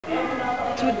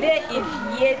Today is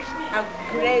yet a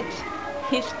great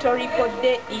historical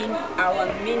day in our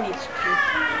ministry.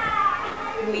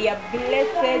 We are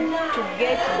blessed to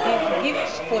get these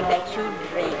gifts for the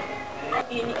children.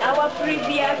 In our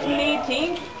previous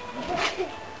meeting,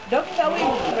 Dr.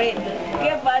 Wilfred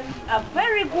gave us a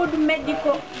very good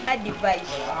medical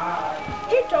advice.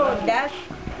 He told us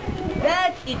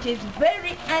that it is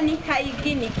very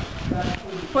unhygienic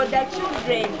for the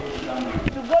children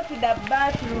to go to the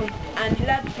bathroom and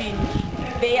latrine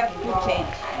barefooted.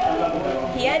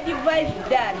 He advised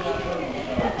that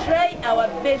to try our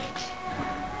best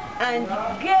and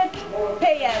get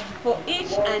pairs for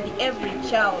each and every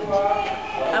child.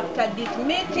 After this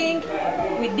meeting,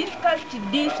 we discussed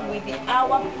this with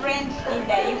our friends in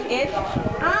the US,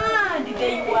 and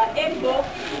they were able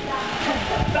to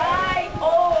buy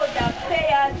all the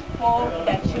pairs for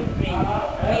the children.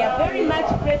 We are very much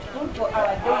grateful for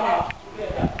our donors.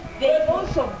 They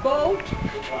also bought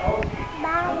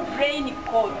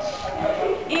raincoats.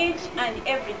 Each and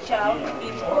every child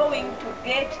is going to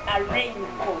get a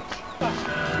raincoat.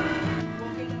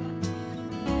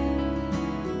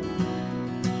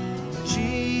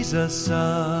 Jesus,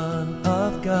 Son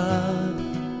of God,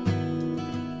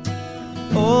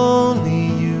 only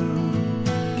you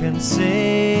can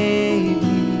save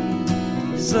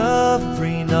me.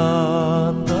 Suffering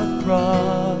on the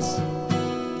cross,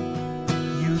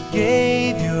 you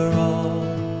gave your all,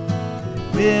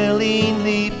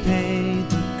 willingly paid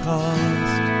the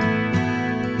cost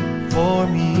for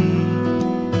me.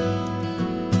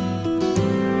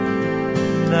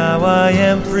 Now I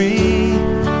am free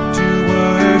to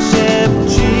worship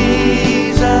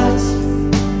Jesus.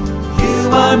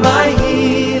 You are my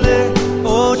healer,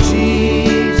 oh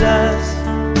Jesus.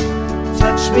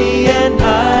 Touch me and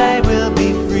I will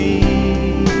be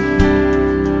free.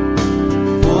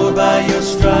 For by your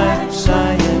stripes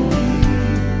I am healed.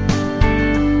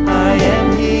 I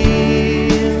am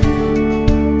healed.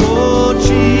 Oh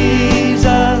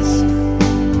Jesus,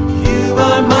 you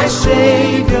are my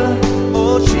Savior.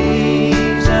 Oh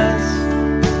Jesus,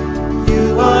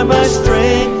 you are my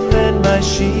strength and my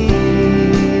shield.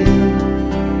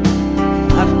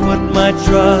 I put my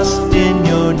trust in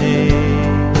your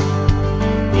name,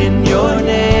 in your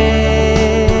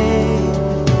name,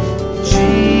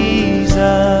 Jesus.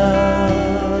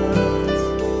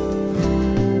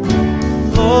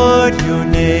 Lord, your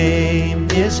name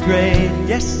is great,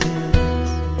 yes it is,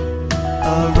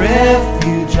 a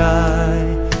refuge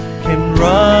I can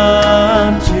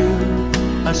run to,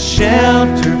 a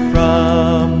shelter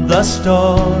from the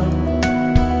storm,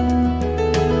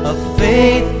 a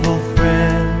faithful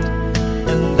friend,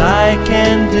 and I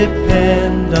can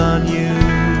depend on you.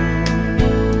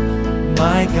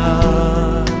 My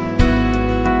God,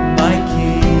 my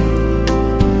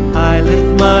King, I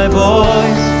lift my voice